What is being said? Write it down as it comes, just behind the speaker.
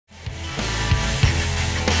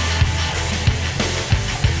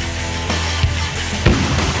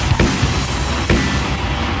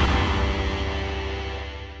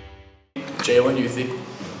Jaylen Uthe.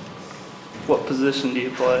 What position do you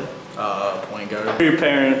play? Point guard. Who are your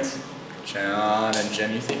parents? John and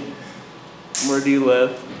Jen Uthe. Where do you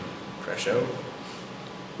live? Fresho.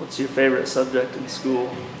 What's your favorite subject in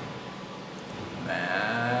school?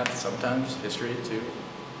 Math, sometimes. History, too.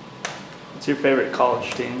 What's your favorite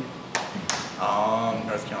college team?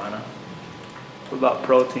 North Carolina. What about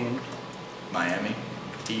pro team? Miami.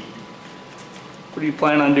 Heat. What do you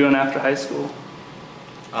plan on doing after high school?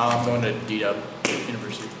 I'm going to D-Dub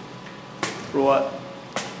University. For what?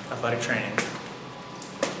 Athletic training.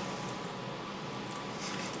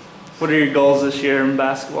 What are your goals this year in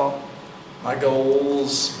basketball? My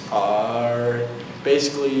goals are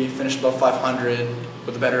basically finish above 500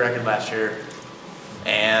 with a better record last year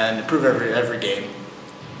and improve every game.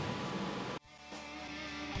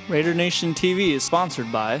 RaiderNationTV is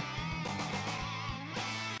sponsored by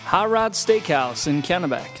Hot Rod Steakhouse in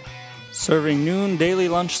Kennebec, serving noon daily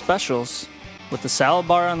lunch specials with a salad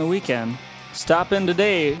bar on the weekend. Stop in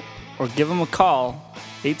today or give them a call,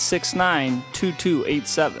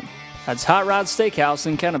 869-2287. That's Hot Rod Steakhouse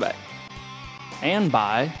in Kennebec. And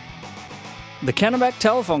by the Kennebec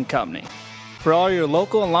Telephone Company for all your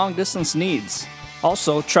local and long distance needs.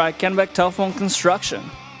 Also, try Kennebec Telephone Construction.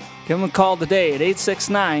 Give them a call today at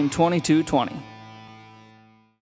 869-2220.